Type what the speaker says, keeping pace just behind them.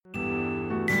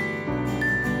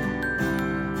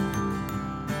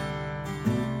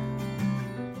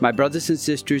My brothers and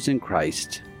sisters in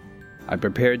Christ, I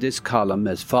prepared this column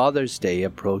as Father's Day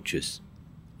approaches.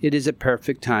 It is a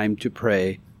perfect time to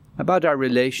pray about our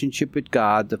relationship with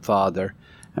God the Father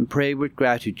and pray with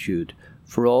gratitude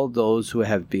for all those who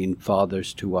have been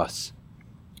fathers to us.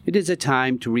 It is a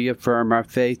time to reaffirm our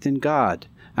faith in God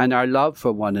and our love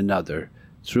for one another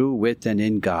through, with, and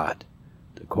in God.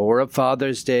 The core of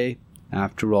Father's Day,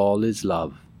 after all, is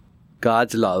love.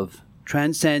 God's love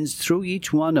transcends through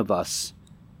each one of us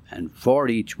and for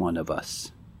each one of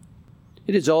us.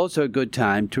 It is also a good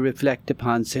time to reflect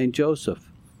upon St.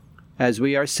 Joseph, as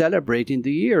we are celebrating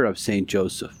the year of St.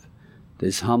 Joseph.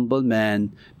 This humble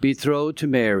man, betrothed to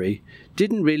Mary,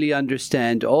 didn't really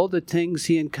understand all the things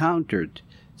he encountered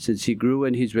since he grew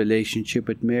in his relationship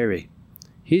with Mary.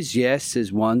 His yes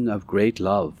is one of great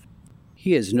love.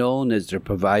 He is known as the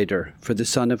provider for the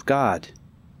Son of God.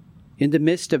 In the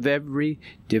midst of every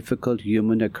difficult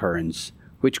human occurrence,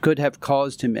 which could have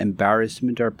caused him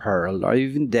embarrassment or peril or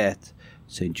even death,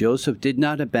 St. Joseph did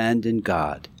not abandon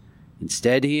God.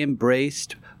 Instead, he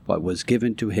embraced what was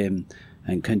given to him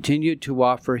and continued to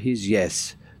offer his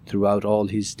yes throughout all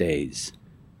his days.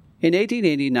 In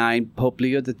 1889, Pope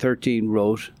Leo XIII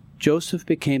wrote, "Joseph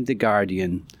became the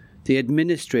guardian, the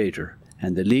administrator,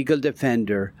 and the legal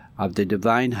defender of the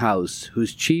divine house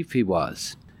whose chief he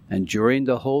was, and during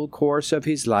the whole course of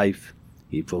his life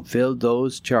he fulfilled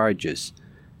those charges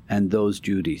and those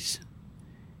duties.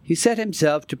 He set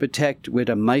himself to protect with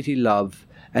a mighty love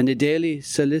and a daily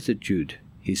solicitude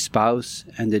his spouse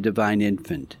and the divine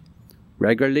infant.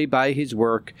 Regularly by his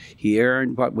work he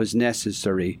earned what was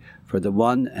necessary for the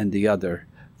one and the other,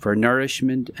 for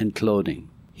nourishment and clothing.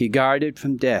 He guarded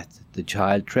from death the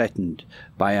child threatened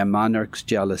by a monarch's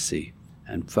jealousy,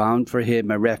 and found for him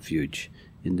a refuge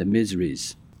in the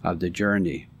miseries of the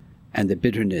journey and the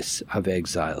bitterness of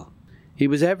exile. He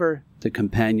was ever the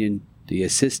companion, the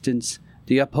assistance,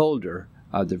 the upholder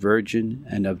of the Virgin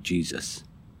and of Jesus."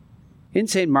 In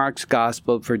St. Mark's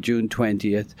Gospel for June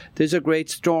 20th, there's a great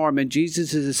storm and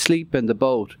Jesus is asleep in the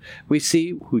boat. We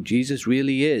see who Jesus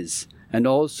really is, and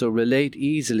also relate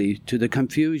easily to the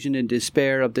confusion and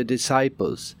despair of the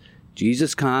disciples.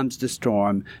 Jesus calms the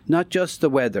storm, not just the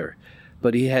weather,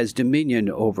 but he has dominion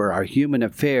over our human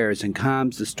affairs and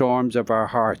calms the storms of our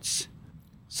hearts.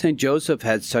 St. Joseph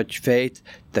had such faith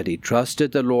that he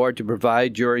trusted the Lord to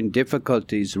provide during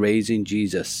difficulties raising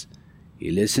Jesus.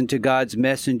 He listened to God's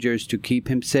messengers to keep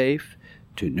him safe,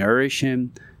 to nourish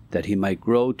him, that he might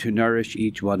grow to nourish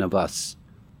each one of us.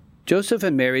 Joseph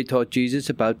and Mary taught Jesus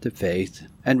about the faith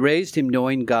and raised him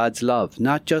knowing God's love,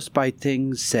 not just by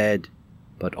things said,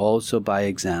 but also by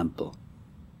example.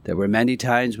 There were many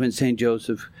times when St.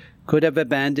 Joseph could have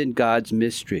abandoned God's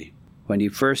mystery, when he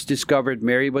first discovered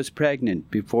Mary was pregnant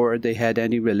before they had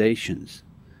any relations.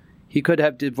 He could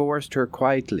have divorced her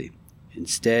quietly.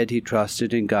 Instead, he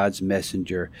trusted in God's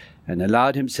messenger and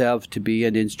allowed himself to be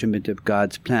an instrument of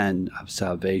God's plan of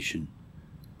salvation.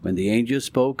 When the angel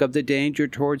spoke of the danger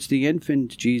towards the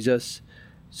infant Jesus,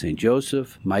 St.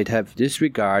 Joseph might have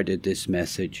disregarded this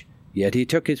message, yet he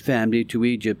took his family to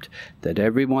Egypt that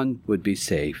everyone would be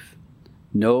safe.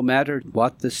 No matter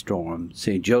what the storm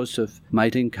St. Joseph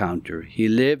might encounter, he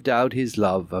lived out his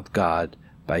love of God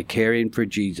by caring for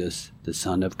Jesus, the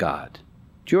Son of God.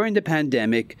 During the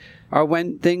pandemic, or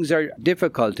when things are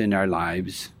difficult in our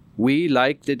lives, we,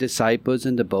 like the disciples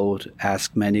in the boat,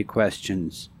 ask many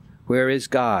questions. Where is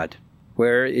God?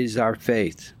 Where is our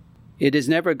faith? It is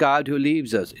never God who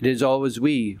leaves us. It is always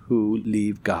we who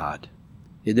leave God.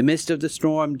 In the midst of the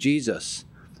storm, Jesus,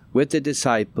 with the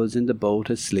disciples in the boat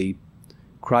asleep,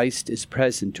 Christ is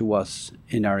present to us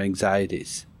in our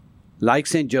anxieties. Like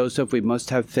St. Joseph, we must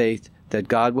have faith that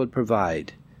God will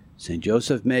provide. St.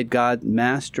 Joseph made God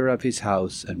master of his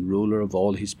house and ruler of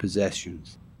all his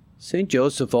possessions. St.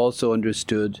 Joseph also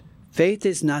understood faith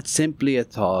is not simply a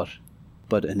thought,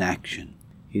 but an action.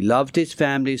 He loved his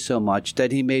family so much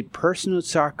that he made personal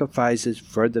sacrifices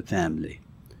for the family.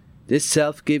 This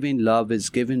self-giving love is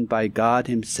given by God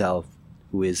himself,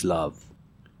 who is love.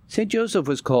 St. Joseph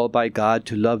was called by God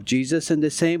to love Jesus in the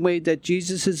same way that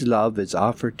Jesus' love is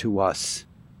offered to us.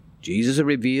 Jesus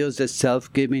reveals this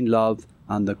self-giving love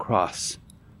on the cross.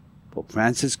 Pope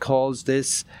Francis calls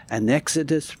this an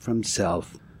exodus from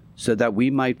self, so that we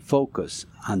might focus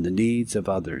on the needs of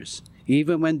others,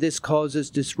 even when this causes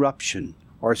disruption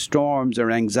or storms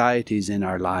or anxieties in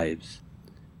our lives.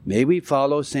 May we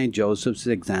follow St. Joseph's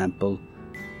example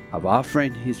of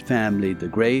offering his family the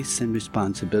grace and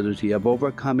responsibility of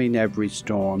overcoming every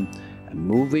storm and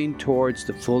moving towards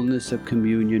the fullness of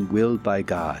communion willed by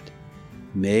God.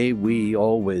 May we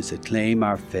always acclaim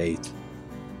our faith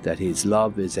that his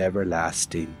love is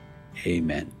everlasting.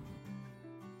 Amen.